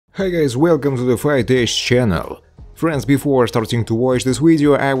Hi guys, welcome to the Fight Dash channel. Friends, before starting to watch this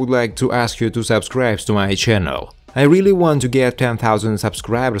video, I would like to ask you to subscribe to my channel. I really want to get 10,000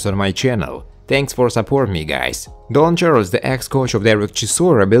 subscribers on my channel. Thanks for supporting me, guys. Don Charles, the ex-coach of Dereck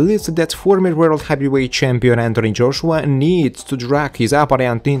Chisora, believes that former world heavyweight champion Anthony Joshua needs to drag his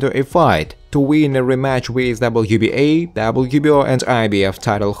opponent into a fight to win a rematch with WBA, WBO and IBF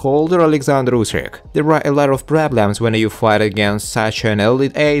title holder Alexander Usyk. There are a lot of problems when you fight against such an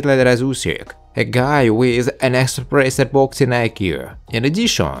elite athlete as Usyk, a guy with an expressive boxing IQ. In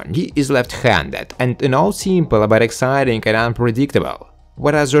addition, he is left-handed and all simple but exciting and unpredictable.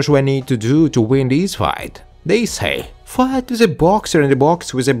 What does Joshua need to do to win this fight? They say, fight with a boxer in the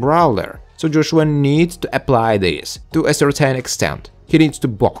box with a brawler. So Joshua needs to apply this to a certain extent. He needs to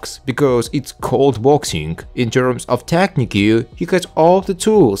box, because it's called boxing. In terms of technique, he has all the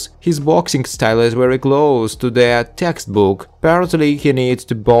tools. His boxing style is very close to the textbook. Partly he needs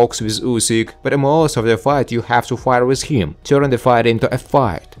to box with Usyk, but most of the fight you have to fight with him. Turn the fight into a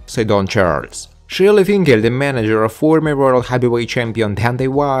fight, said Don Charles. Shirley Finkel, the manager of former world heavyweight champion Deontay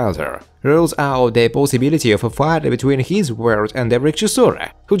Wilder, rules out the possibility of a fight between his word and Dereck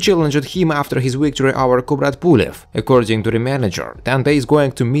Chisora, who challenged him after his victory over Kubrat Pulev. According to the manager, Deontay is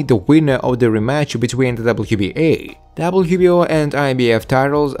going to meet the winner of the rematch between the WBA, WBO and IBF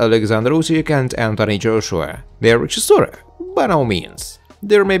titles Alexander Usyk and Anthony Joshua. Dereck Chisora? By no means.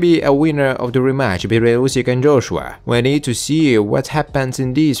 There may be a winner of the rematch between Usyk and Joshua. We need to see what happens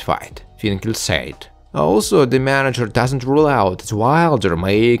in this fight, Finkel said. Also, the manager doesn't rule out that Wilder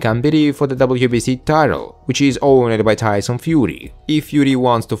may compete for the WBC title, which is owned by Tyson Fury. If Fury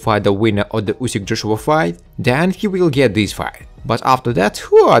wants to fight the winner of the Usyk-Joshua fight, then he will get this fight. But after that,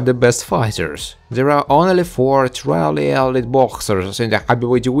 who are the best fighters? There are only 4 truly elite boxers in the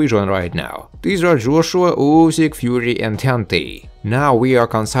heavyweight division right now. These are Joshua, Usyk, Fury and Deontay. Now we are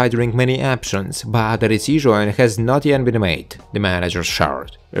considering many options, but the decision has not yet been made, the manager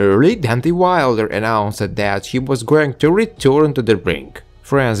shared. Early, Deontay Wilder announced that he was going to return to the ring.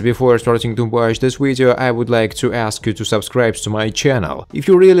 Friends, before starting to watch this video, I would like to ask you to subscribe to my channel. If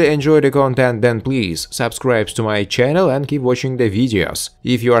you really enjoy the content, then please subscribe to my channel and keep watching the videos.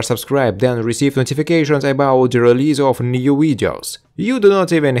 If you are subscribed, then receive notifications about the release of new videos. You do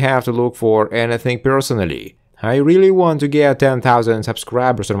not even have to look for anything personally. I really want to get 10,000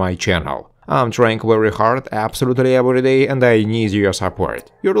 subscribers on my channel. I'm trying very hard, absolutely every day, and I need your support.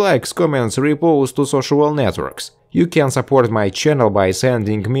 Your likes, comments, reposts to social networks. You can support my channel by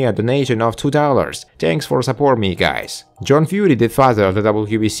sending me a donation of $2. Thanks for supporting me, guys. John Fury, the father of the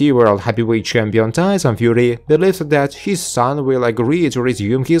WBC World Heavyweight Champion Tyson Fury, believes that his son will agree to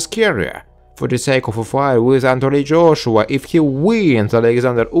resume his career for the sake of a fight with Anthony Joshua if he wins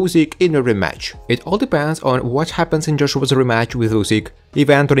Alexander Usyk in a rematch. It all depends on what happens in Joshua's rematch with Usyk. If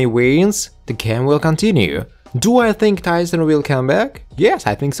Anthony wins, the game will continue. Do I think Tyson will come back? Yes,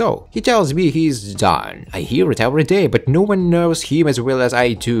 I think so. He tells me he's done. I hear it every day, but no one knows him as well as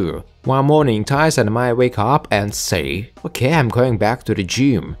I do. One morning, Tyson might wake up and say, "Okay, I'm going back to the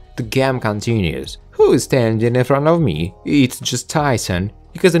gym." The game continues. Who is standing in front of me? It's just Tyson.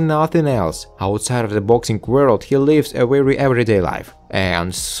 He has nothing else. Outside of the boxing world, he lives a very everyday life.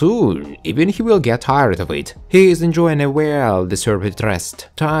 And soon, even he will get tired of it. He is enjoying a well-deserved rest.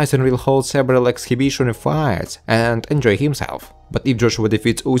 Tyson will hold several exhibition fights and enjoy himself. But if Joshua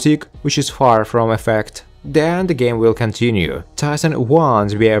defeats Usyk, which is far from a fact, then the game will continue. Tyson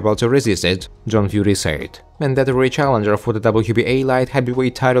won't be able to resist it, John Fury said. Mandatory challenger for the WBA light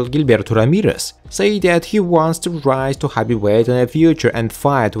heavyweight title Gilberto Ramirez said that he wants to rise to heavyweight in the future and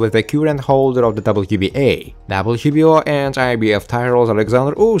fight with the current holder of the WBA, WBO and IBF titles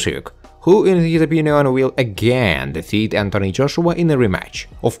Alexander Usyk, who in his opinion will again defeat Anthony Joshua in a rematch.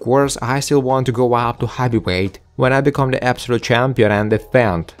 Of course, I still want to go up to heavyweight when I become the absolute champion and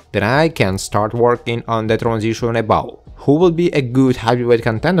defend, then I can start working on the transition above. Who will be a good heavyweight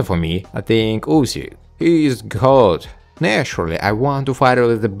contender for me? I think Usyk. He is good. Naturally, I want to fight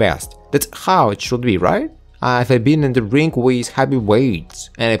with the best. That's how it should be, right? I've been in the ring with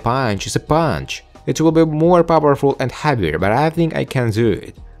heavyweights, and a punch is a punch. It will be more powerful and heavier, but I think I can do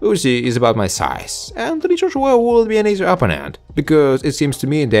it. Usyk is about my size. Anthony Joshua will be an easy opponent, because it seems to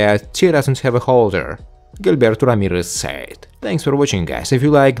me that he doesn't have a holder, Gilberto Ramirez said. Thanks for watching, guys. If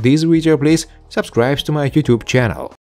you like this video, please subscribe to my YouTube channel.